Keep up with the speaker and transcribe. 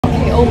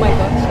Okay, oh my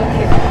gosh,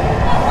 okay.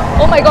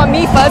 Oh my god,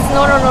 me first?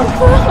 No.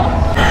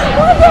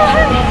 What the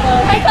heck?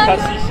 I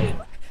can't do it.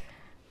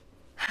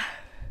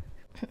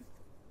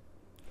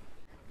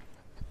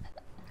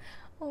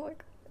 Oh my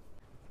god.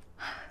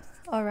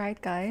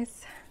 Alright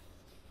guys.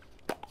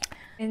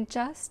 In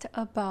just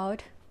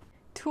about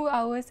 2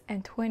 hours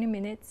and 20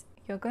 minutes,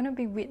 you're gonna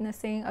be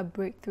witnessing a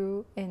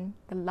breakthrough in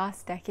the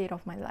last decade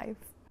of my life.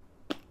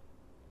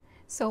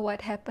 So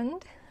what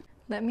happened?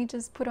 Let me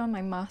just put on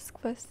my mask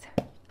first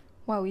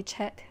while we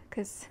chat,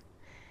 because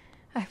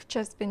I've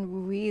just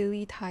been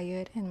really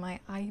tired and my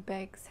eye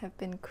bags have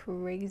been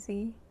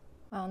crazy.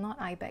 Well, not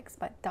eye bags,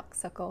 but dark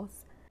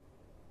circles.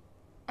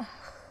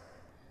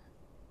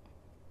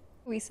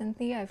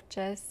 Recently, I've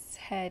just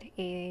had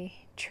a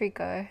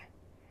trigger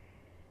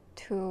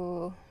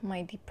to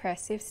my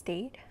depressive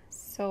state.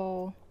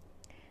 So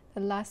the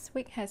last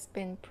week has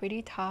been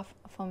pretty tough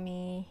for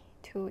me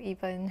to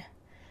even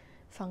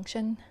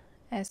function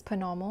as per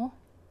normal.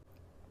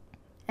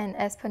 And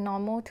as per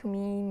normal to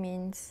me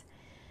means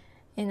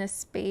in a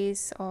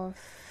space of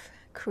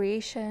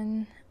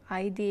creation,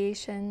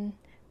 ideation,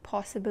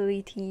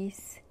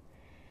 possibilities.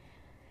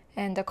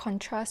 And the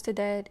contrast to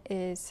that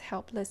is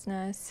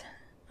helplessness,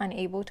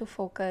 unable to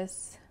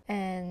focus,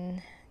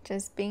 and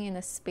just being in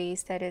a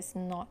space that is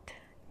not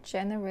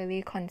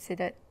generally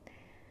considered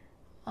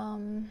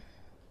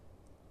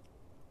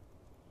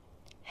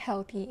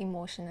healthy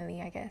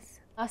emotionally, I guess.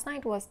 Last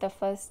night was the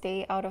first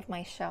day out of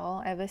my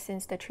shell ever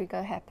since the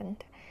trigger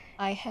happened.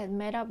 I had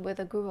met up with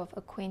a group of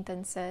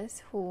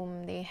acquaintances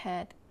whom they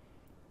had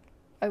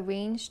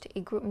arranged a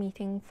group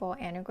meeting for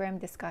anagram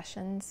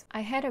discussions.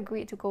 I had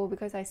agreed to go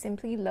because I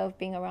simply love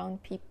being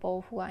around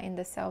people who are in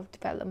the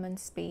self-development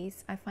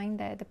space. I find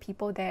that the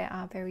people there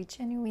are very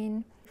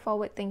genuine,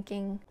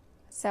 forward-thinking,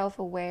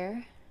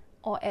 self-aware,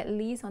 or at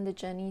least on the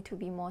journey to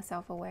be more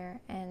self-aware.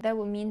 And that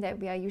would mean that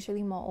we are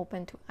usually more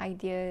open to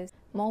ideas,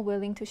 more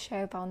willing to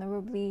share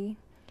vulnerably,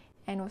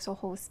 and also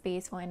hold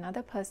space for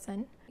another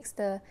person. It makes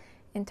the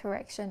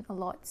interaction a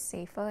lot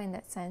safer in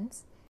that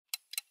sense.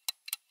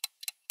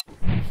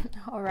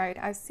 Alright,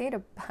 I've said a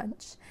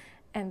bunch,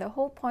 and the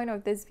whole point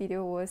of this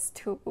video was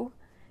to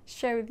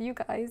share with you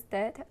guys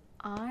that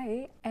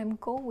I am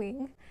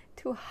going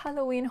to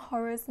Halloween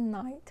Horror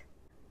Night.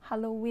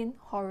 Halloween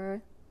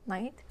Horror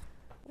Night?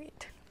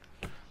 Wait,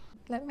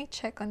 let me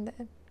check on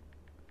that.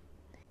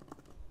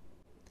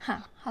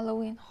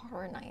 Halloween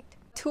Horror Night.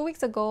 2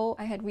 weeks ago,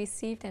 I had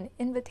received an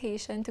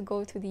invitation to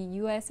go to the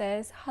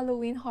USS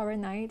Halloween Horror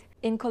Night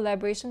in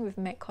collaboration with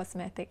MAC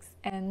Cosmetics,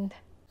 and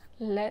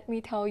let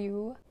me tell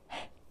you,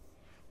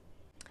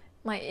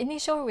 my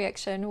initial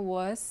reaction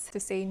was to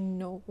say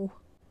no.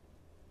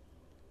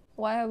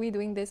 Why are we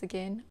doing this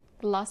again?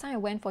 The last time I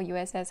went for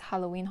USS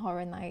Halloween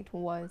Horror Night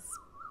was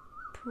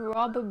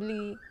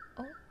probably...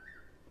 oh,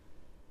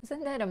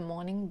 isn't that a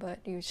morning bird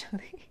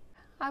usually?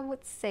 I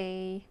would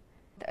say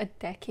a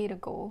decade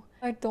ago.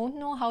 I don't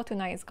know how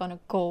tonight is gonna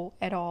go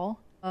at all.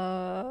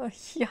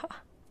 Yeah.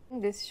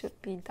 This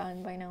should be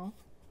done by now.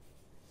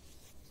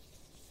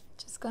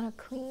 Just gonna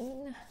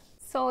clean.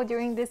 So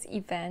during this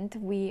event,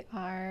 we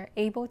are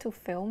able to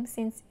film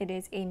since it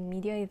is a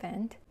media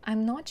event.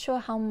 I'm not sure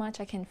how much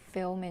I can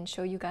film and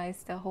show you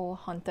guys the whole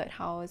haunted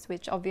house,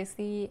 which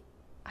obviously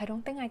I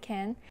don't think I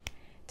can.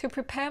 To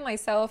prepare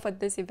myself for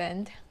this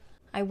event,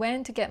 I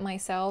went to get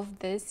myself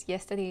this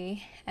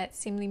yesterday at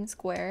Sim Lim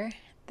Square.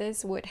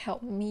 This would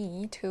help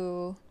me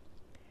to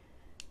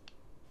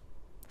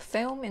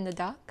film in the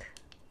dark,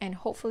 and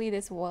hopefully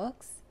this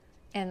works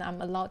and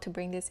I'm allowed to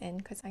bring this in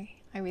because I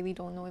really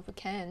don't know if I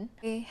can.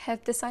 I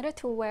have decided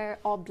to wear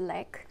all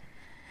black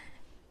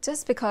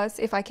just because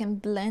if I can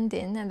blend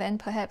in, and then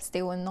perhaps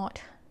they will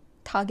not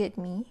target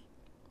me.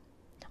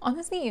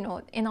 Honestly, you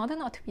know, in order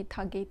not to be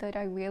targeted,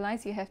 I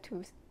realize you have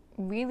to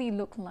really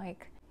look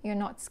like you're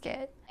not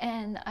scared,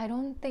 and I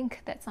don't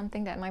think that's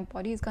something that my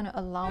body is gonna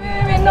allow me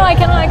to do. No, I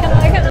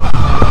cannot.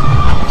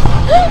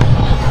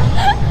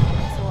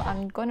 So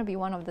I'm gonna be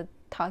one of the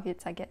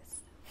targets, I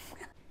guess.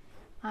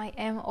 I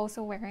am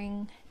also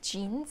wearing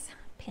jeans,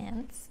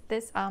 pants.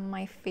 These are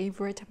my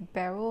favorite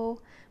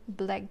barrel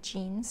black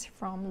jeans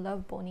from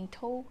Love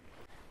Bonito.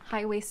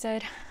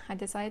 High-waisted. I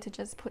decided to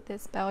just put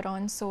this belt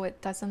on so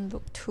it doesn't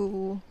look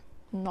too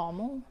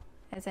normal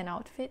as an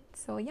outfit.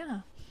 So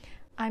yeah,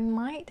 I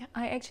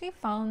actually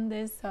found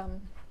this,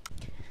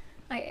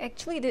 I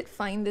actually did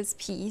find this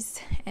piece,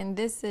 and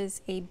this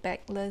is a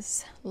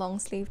backless long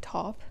sleeve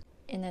top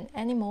in an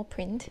animal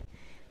print.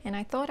 And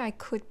I thought I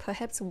could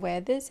perhaps wear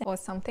this or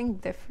something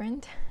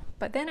different,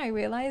 but then I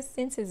realized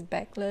since it's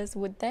backless,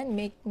 would that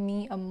make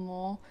me a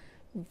more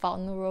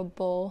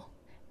vulnerable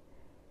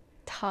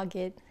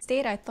target?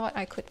 Instead, I thought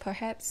I could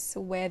perhaps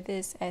wear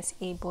this as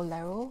a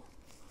bolero.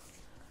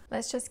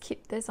 Let's just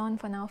keep this on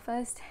for now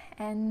first,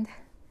 and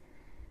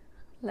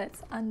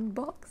let's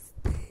unbox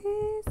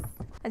this.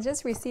 I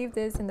just received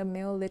this in the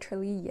mail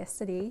literally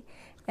yesterday,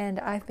 and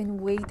I've been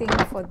waiting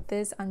for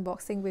this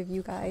unboxing with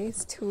you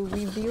guys to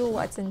reveal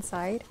what's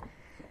inside.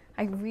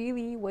 I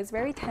really was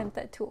very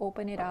tempted to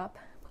open it up,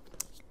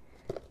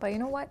 But you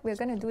know what? We're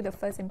gonna do the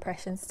first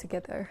impressions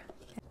together.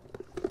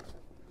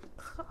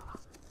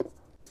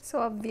 So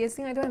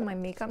obviously I don't have my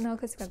makeup now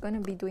because we're gonna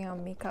be doing our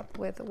makeup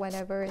with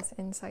whatever is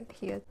inside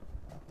here.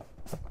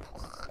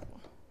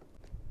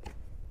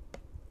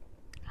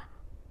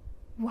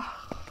 Wow,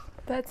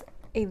 that's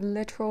a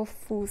literal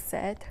full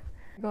set.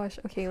 Gosh,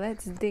 okay,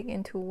 let's dig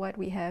into what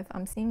we have.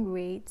 I'm seeing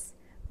rates,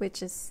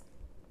 which is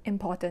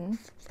important.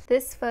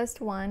 This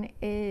first one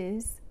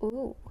is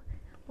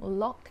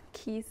Lock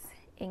Kiss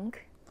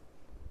ink,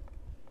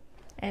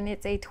 and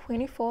it's a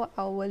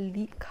 24-hour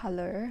lead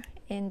color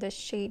in the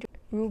shade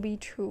Ruby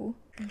True.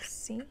 Let's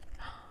see.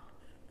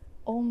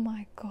 Oh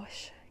my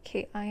gosh.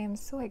 Okay, I am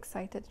so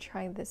excited to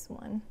try this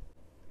one.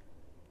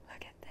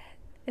 Look at that.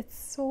 It's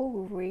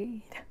so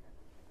red.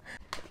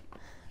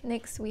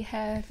 Next, we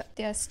have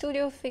their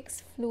Studio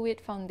Fix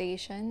Fluid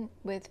Foundation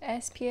with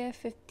SPF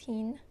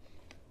 15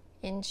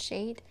 in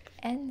shade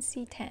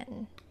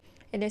NC10.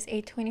 It is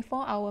a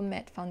 24-hour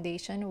matte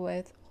foundation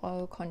with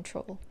oil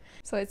control.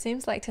 So it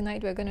seems like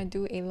tonight we're gonna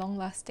do a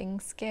long-lasting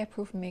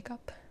Scareproof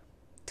makeup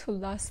to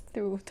last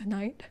through the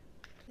night.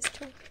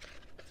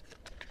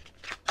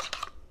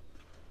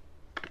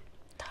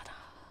 Ta-da!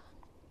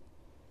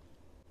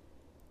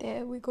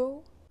 There we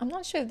go. I'm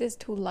not sure if this is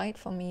too light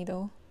for me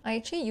though. I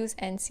actually use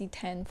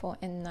NC10 for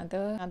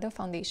another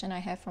foundation I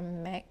have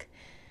from MAC,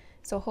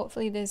 so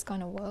hopefully this is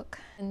gonna work.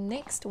 The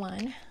next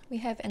one, we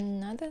have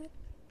another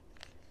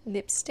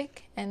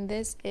lipstick, and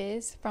this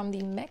is from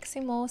the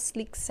Maximo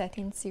Sleek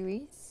Satin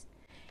series,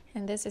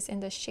 and this is in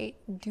the shade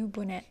Du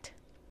Bonnet.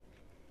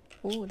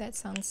 Oh, that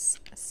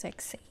sounds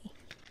sexy.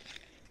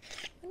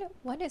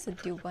 What is a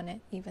Du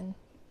Bonnet even?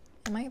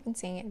 Am I even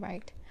saying it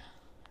right?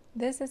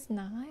 This is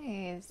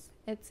nice.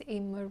 It's a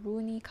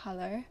maroony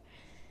color.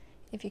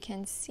 If you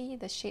can see,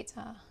 the shades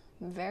are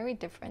very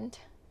different.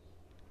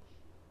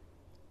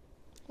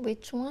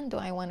 Which one do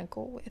I want to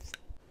go with?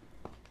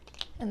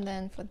 And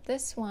then for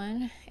this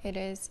one, it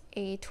is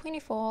a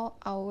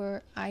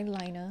 24-hour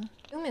eyeliner.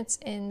 I assume it's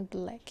in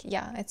black.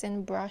 Yeah, it's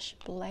in brush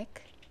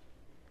black.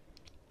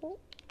 Ooh.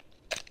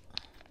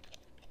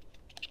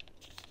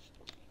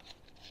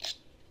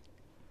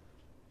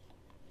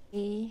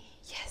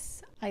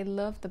 Yes, I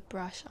love the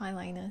brush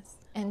eyeliners.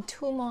 And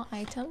two more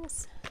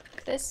items.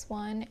 This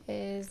one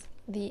is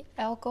the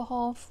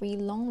alcohol-free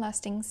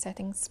long-lasting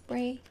setting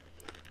spray.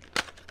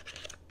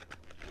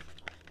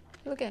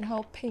 Look at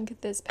how pink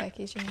this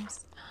packaging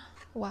is.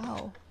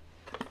 Wow.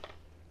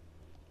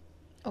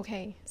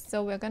 Okay,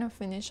 so we're gonna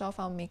finish off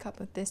our makeup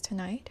with this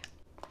tonight.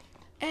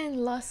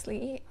 And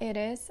lastly, it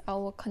is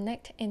our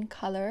Connect in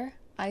Color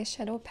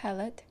eyeshadow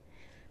palette.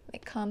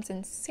 It comes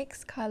in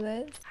 6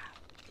 colors.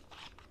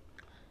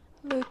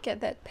 Look at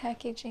that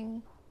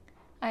packaging.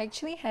 I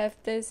actually have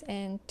this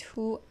in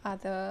 2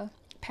 other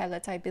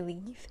palettes, I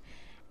believe,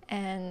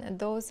 and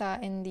those are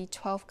in the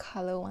 12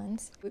 color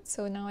ones.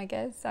 So now I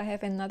guess I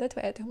have another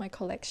to add to my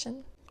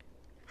collection.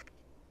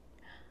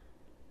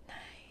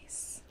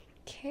 Nice.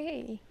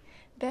 Okay,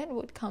 that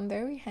would come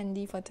very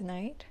handy for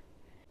tonight.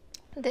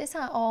 These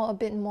are all a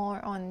bit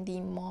more on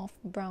the mauve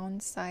brown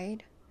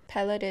side.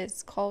 Palette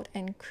is called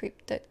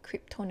Encrypted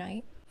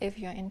Kryptonite. If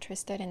you're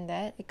interested in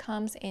that, it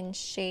comes in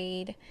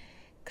shade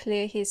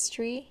Clear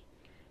History,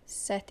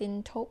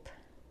 Satin Taupe,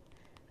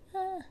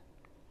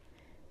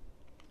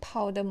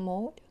 Powder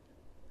Mode,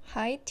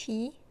 High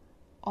Tea,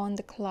 On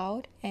the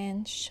Cloud,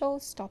 and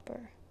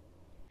Showstopper.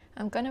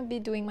 I'm gonna be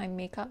doing my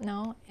makeup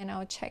now, and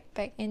I'll check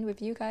back in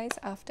with you guys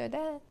after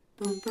that.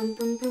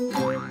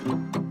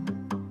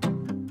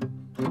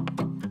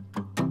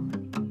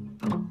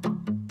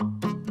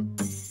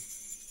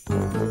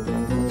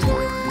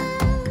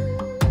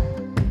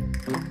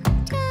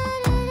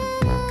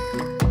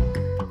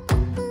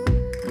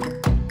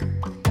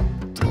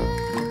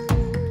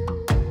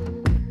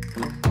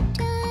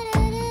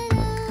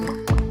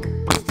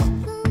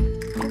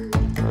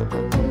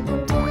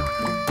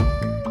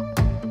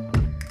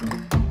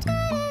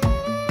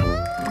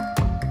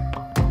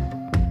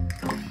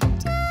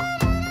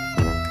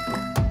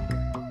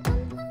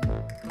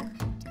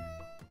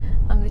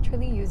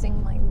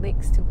 Using my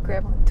legs to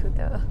grab onto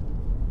the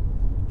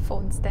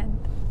phone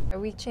stand. We're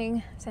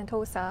reaching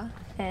Sentosa,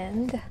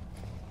 and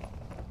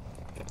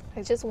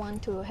I just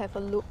want to have a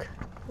look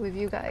with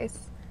you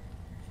guys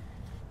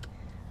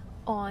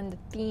on the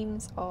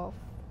themes of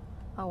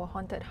our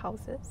haunted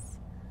houses.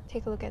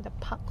 Take a look at the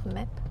park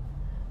map.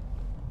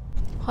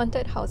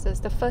 Haunted houses.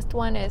 The first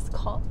one is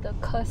called the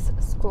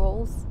Cursed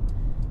Scrolls,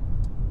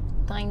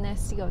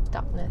 Dynasty of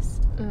Darkness.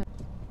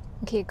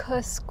 Okay,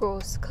 Cursed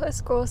Scrolls. Cursed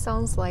Scrolls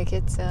sounds like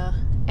it's a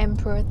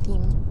emperor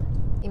theme.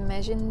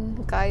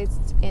 Imagine guys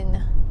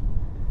in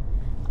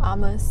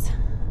armors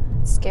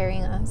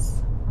scaring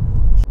us.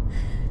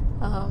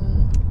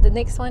 The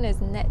next one is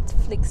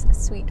Netflix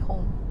Sweet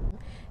Home.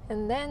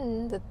 And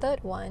then the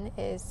third one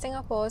is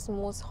Singapore's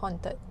Most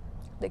Haunted,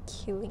 The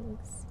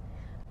Killings.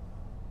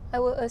 I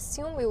would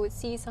assume we would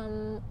see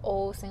some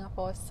old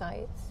Singapore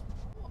sites,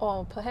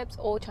 or perhaps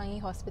Old Changi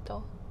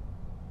Hospital.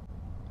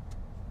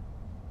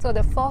 So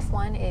the fourth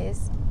one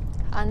is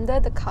Under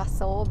the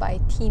Castle by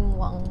Team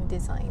Wang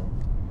Design.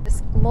 The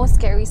most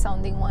scary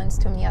sounding ones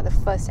to me are the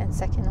first and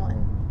second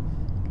one.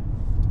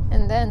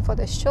 And then for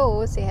the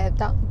shows, they have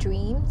Dark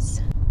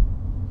Dreams,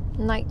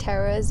 Night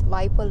Terrors,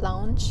 Viper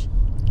Lounge,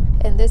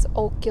 and this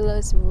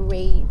Oculus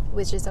Rave,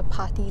 which is a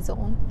party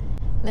zone.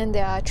 And then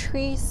there are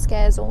 3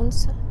 scare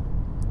zones: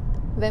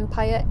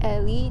 Vampire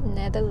Alley,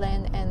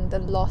 Netherland, and the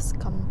Lost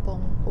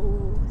Kampong.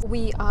 Ooh.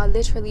 We are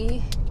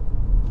literally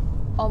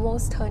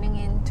almost turning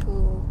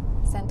into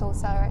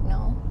Sentosa right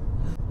now.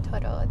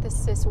 Ta-da!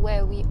 This is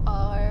where we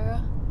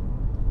are.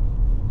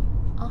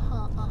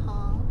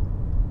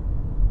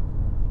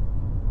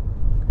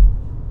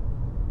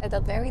 At the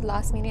very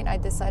last minute, I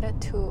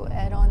decided to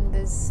add on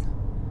this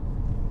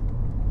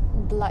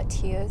blood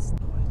tears.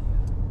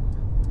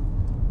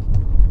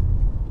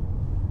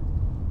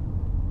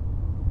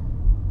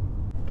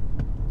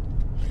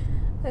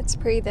 Let's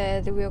pray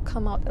that we'll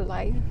come out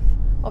alive.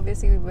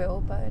 Obviously we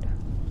will, but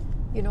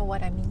you know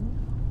what I mean.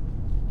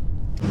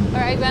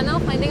 Alright, we are now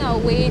finding our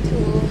way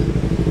to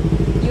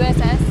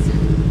USS,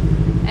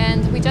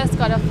 and we just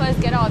got to first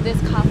get out of this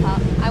car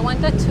park. I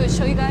wanted to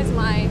show you guys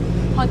my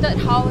haunted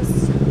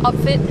house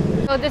outfit.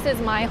 So this is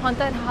my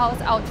haunted house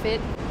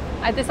outfit.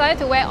 I decided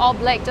to wear all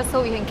black just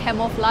so we can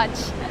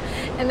camouflage,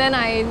 and then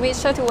I made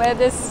sure to wear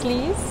this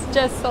sleeves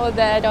just so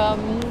that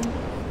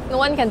no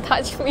one can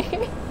touch me.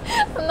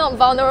 I'm not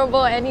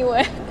vulnerable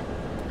anywhere.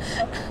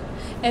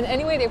 And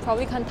anyway, they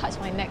probably can't touch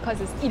my neck because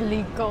it's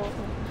illegal.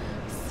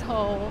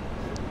 So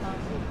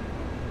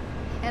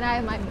and I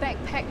have my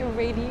backpack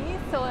ready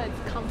so it's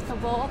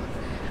comfortable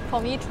for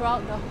me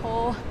throughout the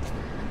whole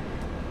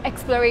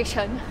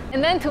exploration.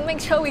 And then to make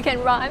sure we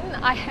can run,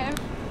 I have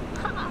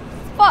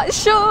sport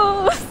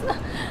shoes.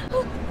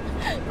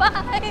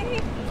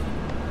 Bye.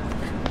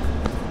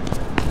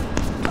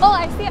 Oh,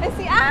 I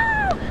see.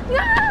 Ah!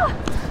 No!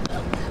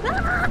 No!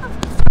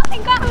 Oh my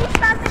god, I'm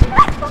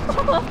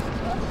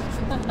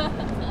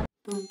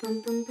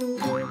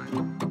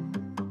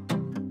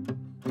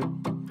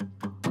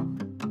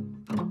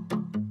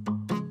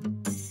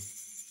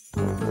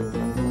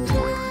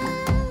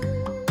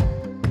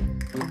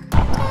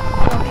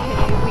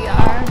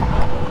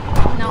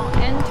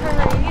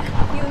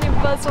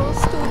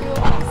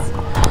Studios.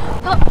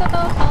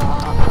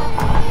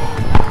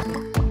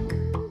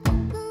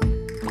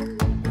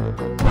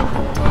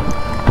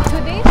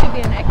 Today should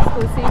be an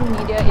exclusive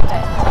media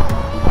event,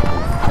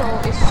 so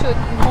it should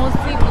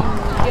mostly be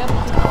media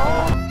people.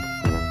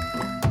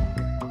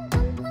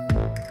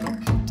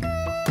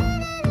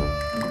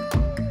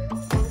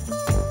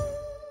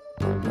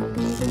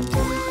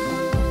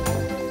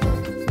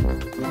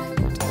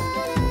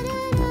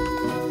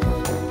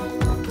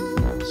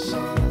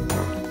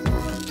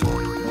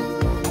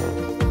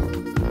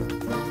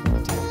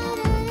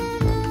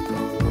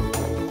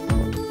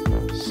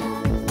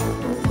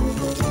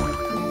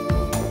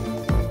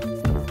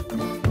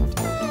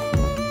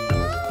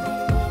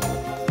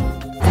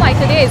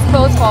 Today is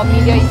closed for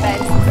media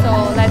events, so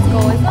let's go.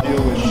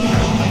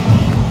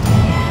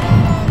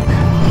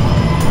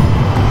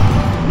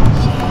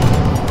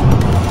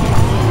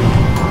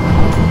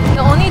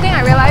 The only thing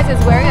I realized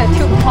is wearing a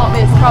tube top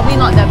is probably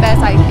not the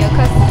best idea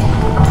because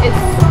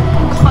it's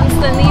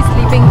constantly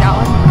sleeping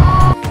down.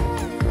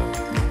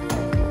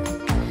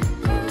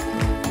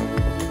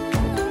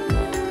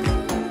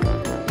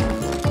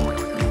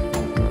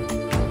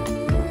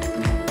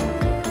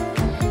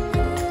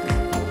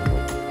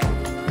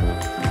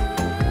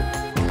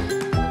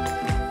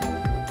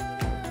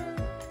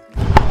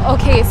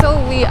 Okay, so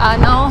we are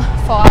now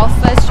for our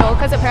first show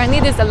because apparently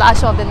this is the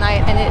last show of the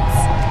night and it's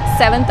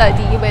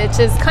 7:30, which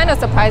is kind of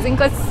surprising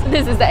because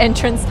this is the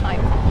entrance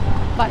time.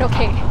 But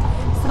okay,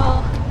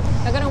 so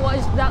we're gonna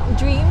watch Dark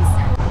Dreams.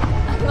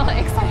 I'm not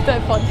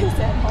excited for this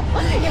at all,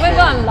 even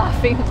though I'm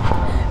laughing.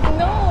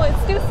 No,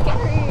 it's too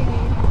scary.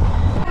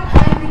 I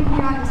think we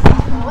ought to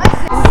teach them a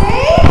lesson.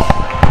 Stage?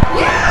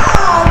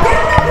 Yeah! Get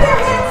up there,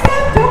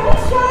 handsome! Don't be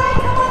shy,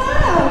 come on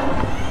up!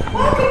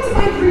 Welcome to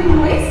my green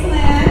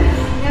wasteland.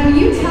 Now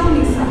you tell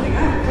me something,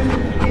 I have a question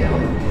for you.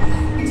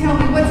 You tell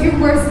me, what's your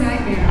worst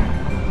nightmare?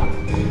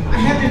 I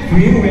have this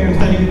dream where I'm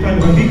standing in front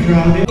of a big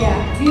crowd. Yeah,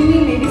 do you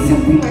mean maybe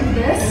something like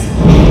this?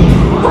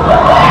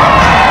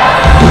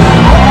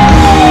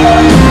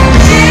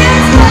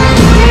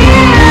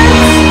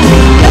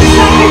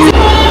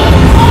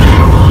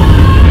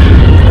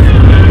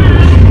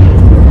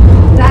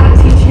 That'll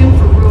teach him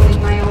for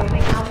ruining my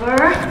opening number.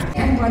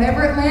 And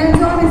whatever it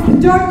lands on is the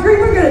dark dream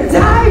we're gonna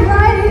dive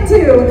right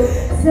into.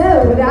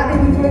 So, without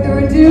any further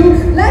ado,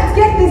 let's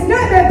get this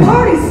nightmare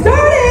party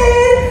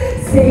started!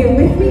 Say it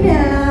with me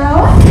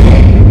now.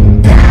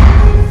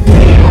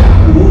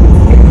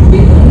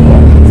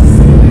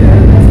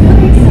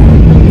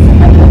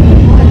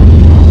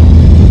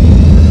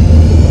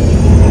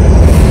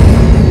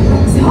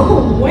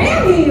 Double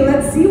whammy!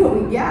 Let's see what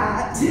we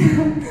got. Two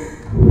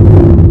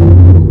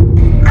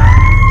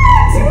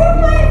of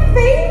my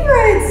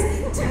favorites!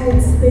 Tight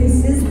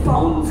spaces,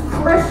 bones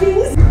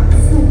crushing.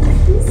 So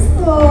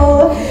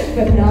peaceful,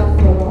 but not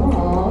for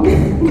long.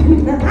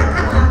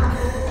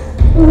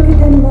 Look at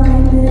them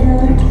lying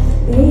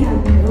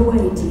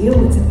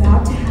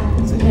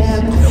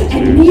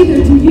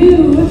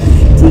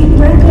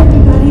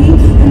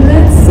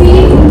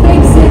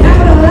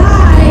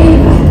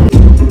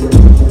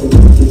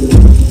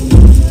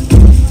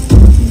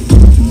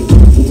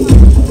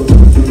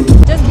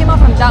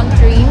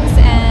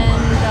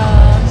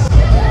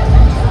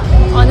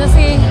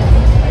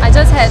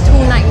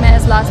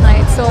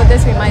so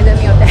this reminded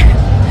me of that.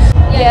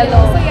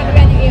 Yellow. So you're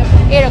going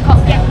to 8 o'clock?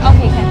 Yeah.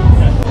 Okay, can.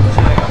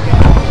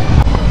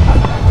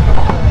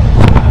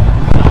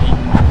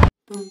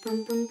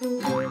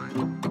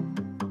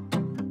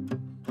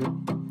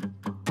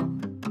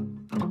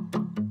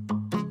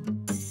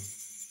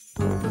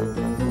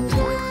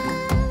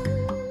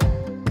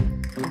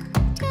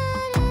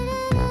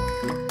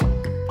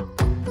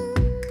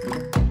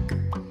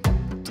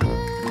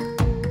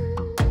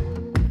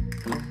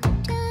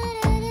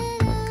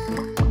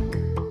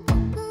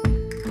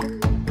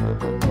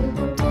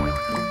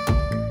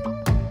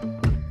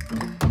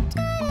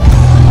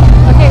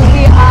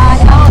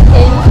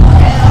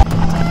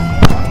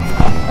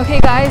 Okay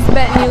guys,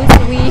 bad news,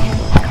 we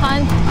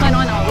can't turn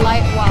on our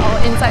light while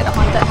inside the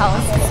haunted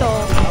house, so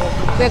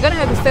we're gonna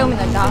have to film in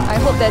the dark. I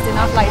hope there's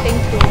enough lighting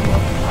to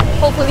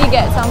hopefully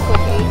get some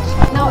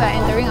footage. Now we're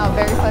entering our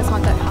very first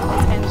haunted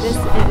house, and this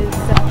is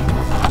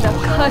the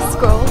Cursed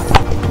Scrolls.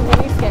 I'm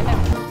really scared.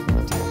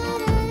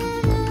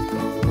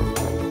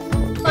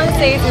 One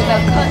says with the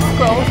Cursed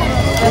Scrolls,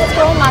 the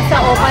Scroll Master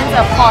opens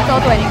a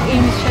portal to an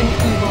ancient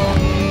evil,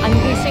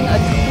 unleashing a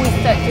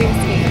twisted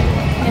dreamscape.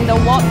 In the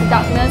warped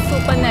darkness,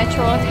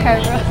 supernatural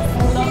terrors lurk,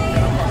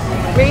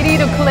 ready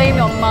to claim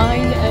your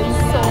mind and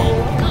soul.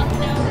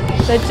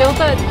 The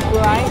jilted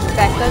bride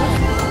beckons,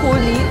 who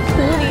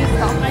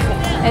stops,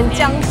 and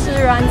Jiangshi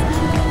runs.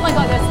 Oh my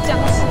god, there's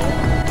Jiangshi.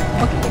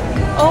 Okay.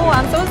 Oh,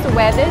 I'm supposed to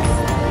wear this?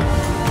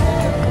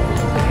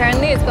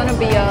 Apparently it's gonna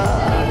be a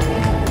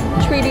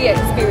 3D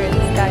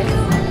experience, guys.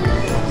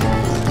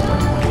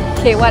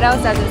 Okay, what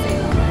else does it say?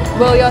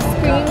 Will your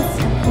screams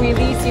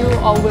release you,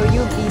 or will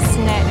you be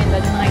snared in the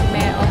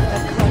nightmare of the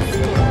cursed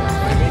scroll?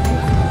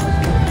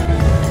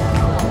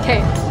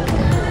 Okay,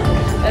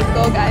 let's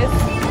go guys.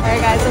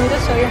 Alright guys, let me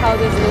just show you how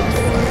this looks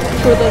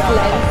through this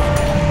lens.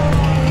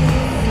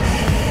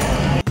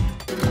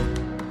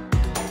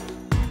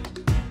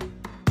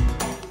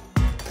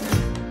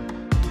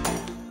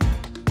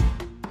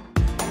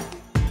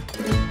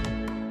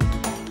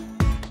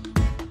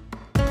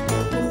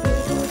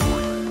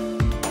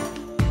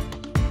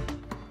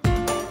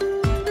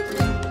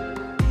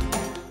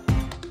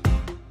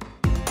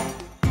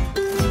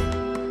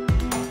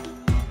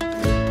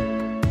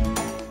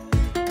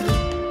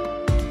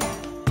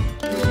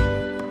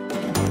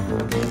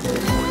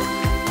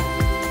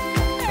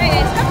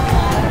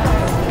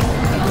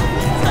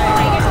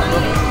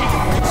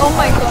 Oh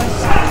my gosh.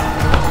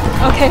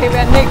 Okay,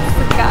 we're next,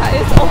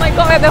 guys. Oh my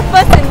god, we're the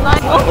first in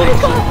line. Oh my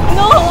god,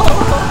 no!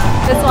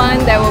 This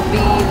one, there will be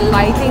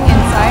lighting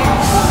inside,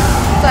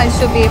 so I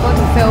should be able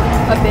to film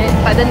a bit,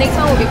 but the next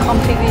one will be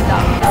completely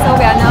dark. So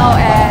we are now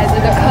at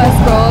the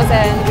Cursed Scrolls,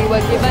 and we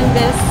were given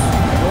this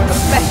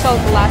special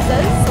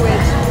glasses,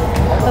 which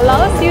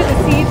allows you to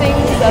see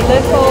things a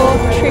little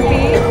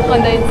trippy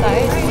on the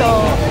inside.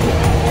 So,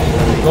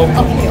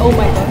 okay, oh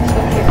my gosh,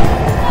 okay.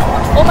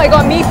 Oh my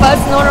god, me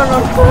first? No.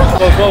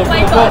 Oh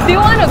my god, do you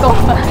want to go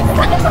first?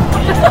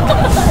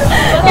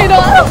 You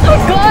know, oh my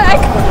god, I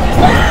can't.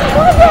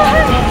 What the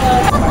heck?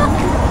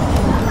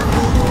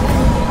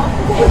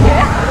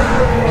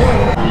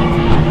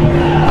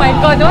 Oh my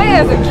god, do I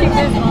have to keep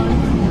this on?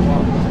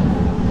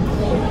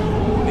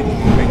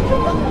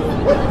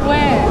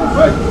 Where?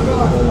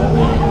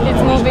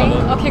 It's moving.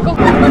 Okay, go.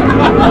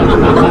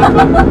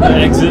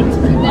 Exit.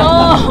 Oh.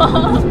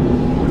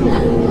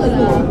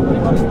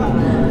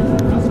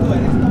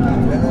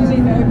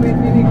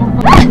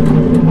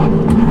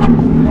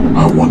 I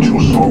want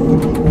your soul.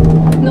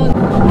 No.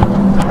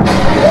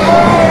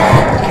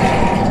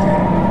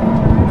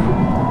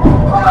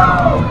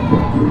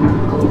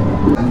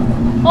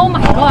 Oh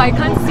my god, I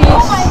can't see. Oh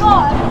my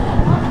god.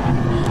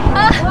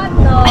 What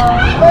the?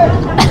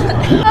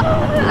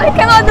 I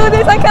cannot do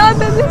this, I cannot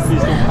do this.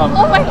 Please don't come.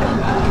 Oh my god.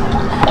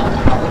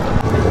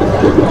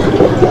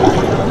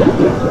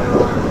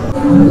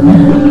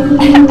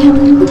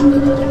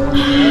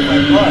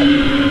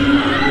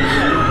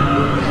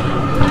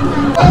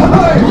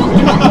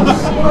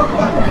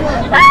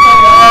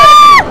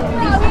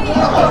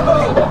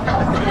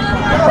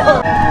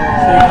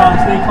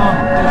 Stay calm.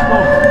 Let's go.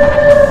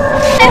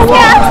 No.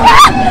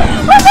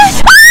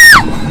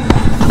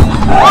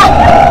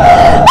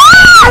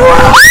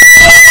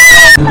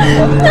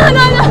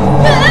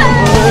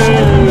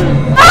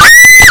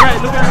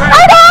 Look at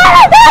right.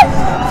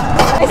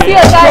 I see a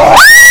guy.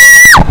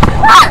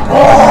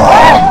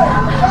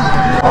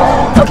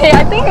 Okay, I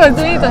think he was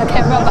doing it to the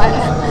camera, but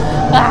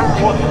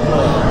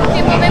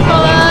keep moving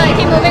forward.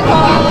 Keep moving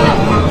forward.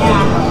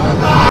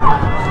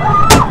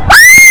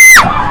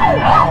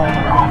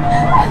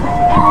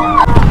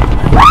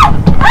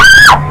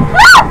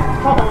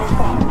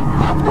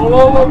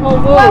 Whoa.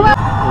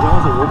 That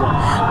was a robot.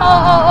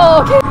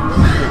 Oh, okay.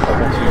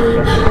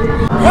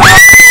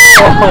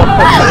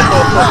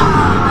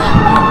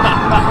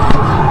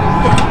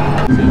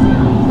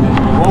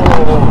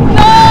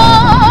 No,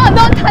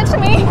 don't touch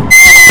me.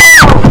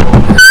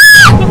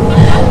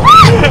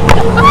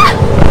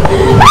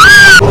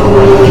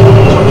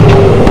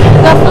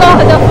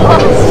 The floor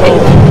is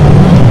shaking.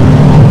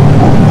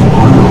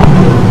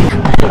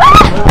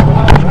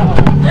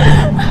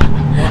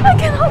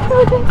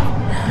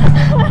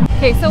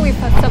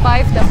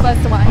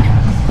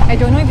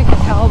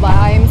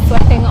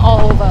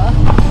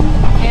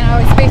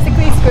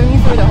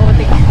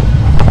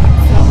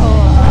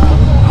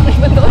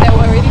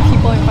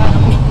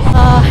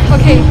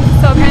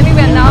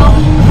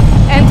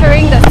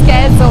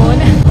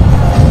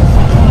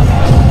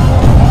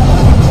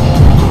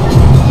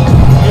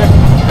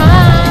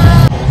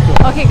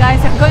 Okay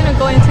guys, I'm going to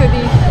go into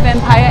the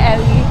vampire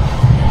alley,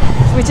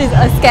 which is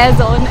a scare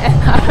zone, and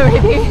I'm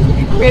already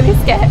really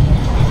scared.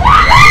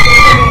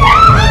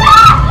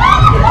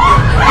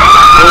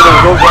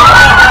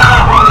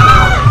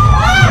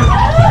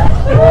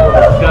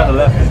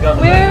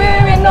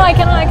 Wait, no, I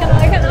cannot.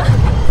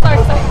 Sorry.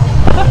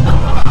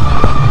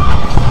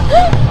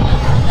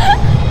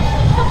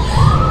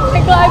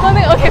 I don't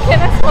think, okay,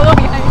 let's follow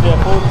behind.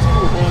 Yeah, follow the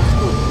school.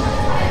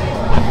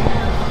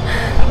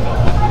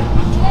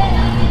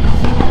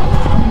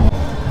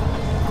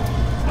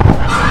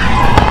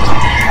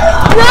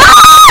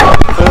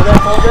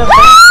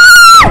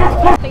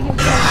 Thank you.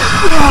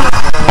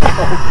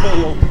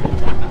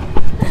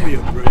 Don't be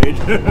afraid.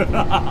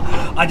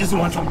 I just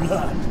want some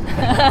blood.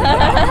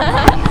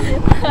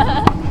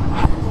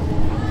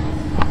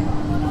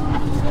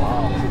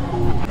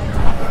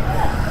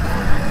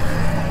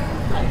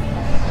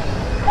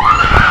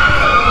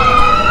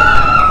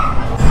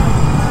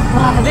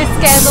 Wow, this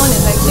scare zone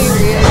is actually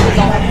really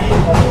long.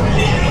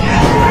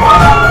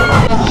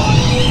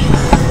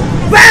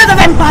 Where are the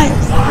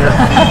vampires?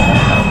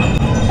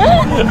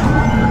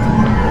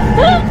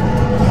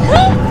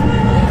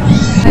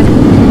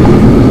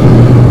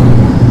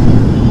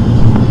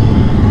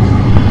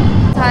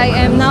 I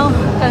am now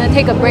gonna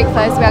take a break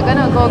first. We are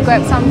gonna go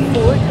grab some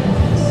food.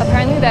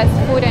 Apparently there's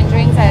food and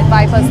drinks at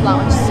Viper's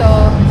Lounge,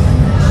 so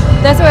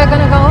that's where we're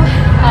gonna go.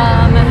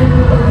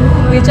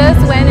 We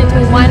just went into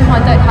one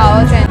haunted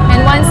house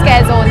and one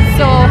scare zone,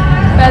 so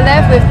we're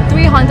left with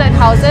 3 haunted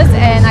houses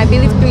and I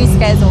believe 3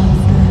 scare zones.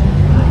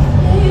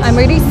 I'm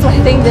really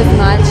sweating this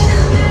much.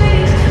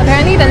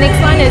 Apparently the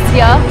next one is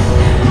here.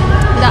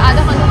 The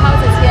other haunted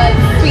house is here.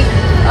 It's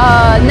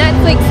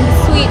Netflix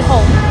Sweet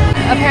Home.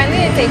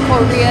 Apparently it's a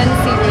Korean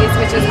series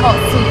which is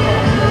called Sweet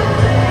Home.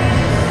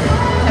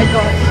 My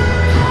gosh.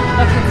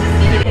 Okay.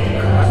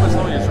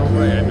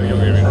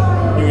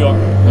 New York.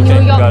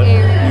 New York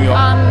area. New York.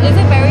 Is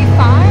it very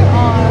far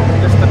or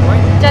Just turn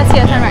right. just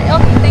here? Turn right.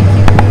 Okay, thank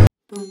you.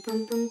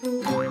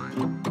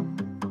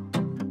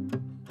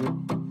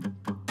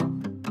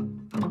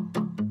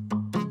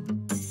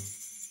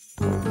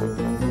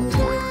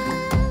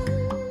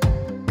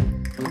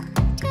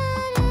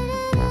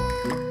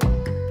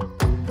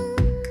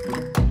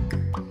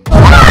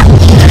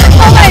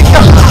 Oh my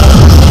god!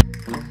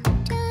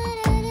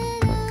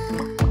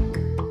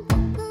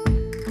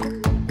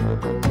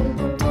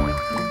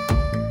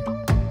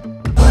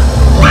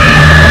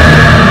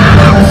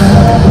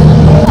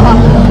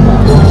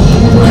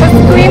 Her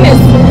scream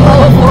is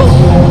powerful.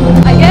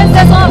 I guess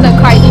that's one of the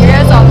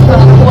criteria of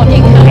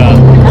working here.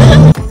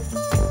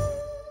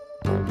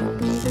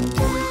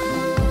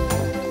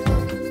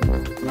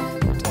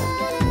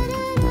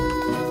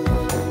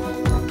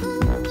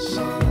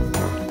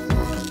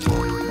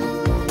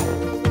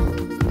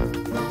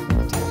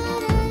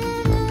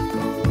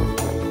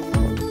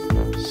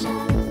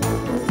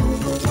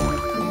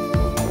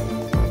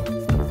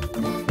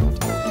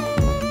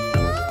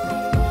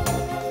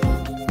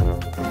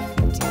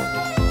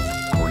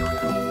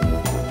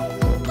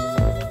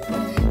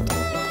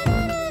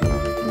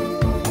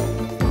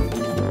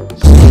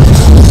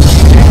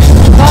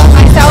 Bought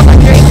myself a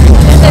drink.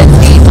 This is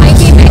the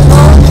Mighty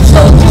Mango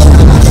Soju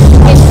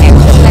in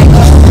Hampton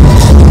Mango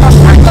from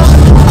Tango.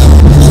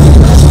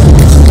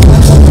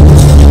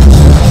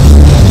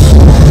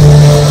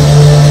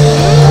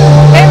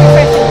 Very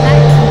refreshing,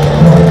 nice.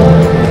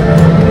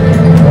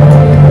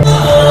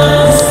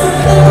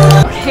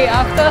 Okay,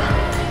 after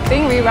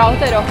being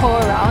rerouted a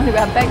whole round, we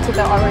are back to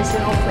the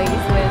original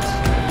place, which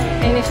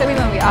initially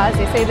when we asked,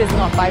 they say this is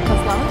not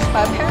Viper's Lounge,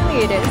 but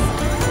apparently it is.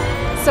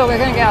 So we're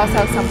gonna get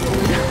ourselves some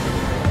food.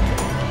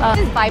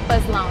 This is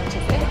Viper's Lounge, is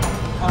it?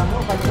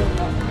 No, but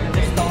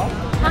next door.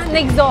 Huh?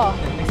 Next door.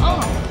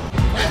 Oh.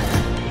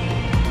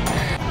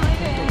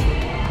 Okay.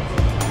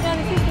 Yeah,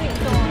 this is next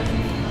door.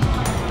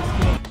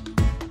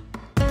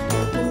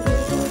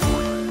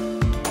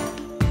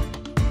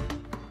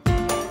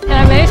 And I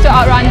managed to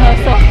outrun her,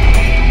 so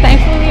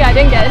thankfully I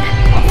didn't get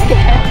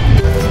scared.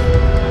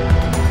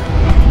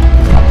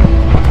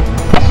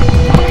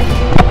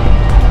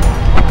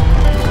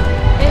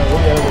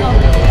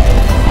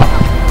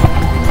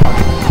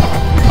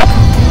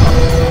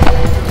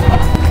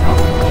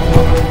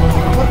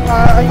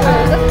 Are you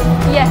ready?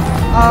 Yes.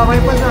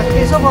 Weapons now.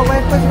 Okay, so for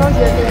weapons now, you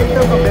have to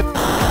enter from the...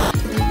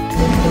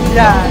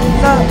 Yeah,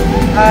 so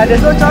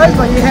there's no choice,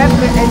 but you have to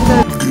enter.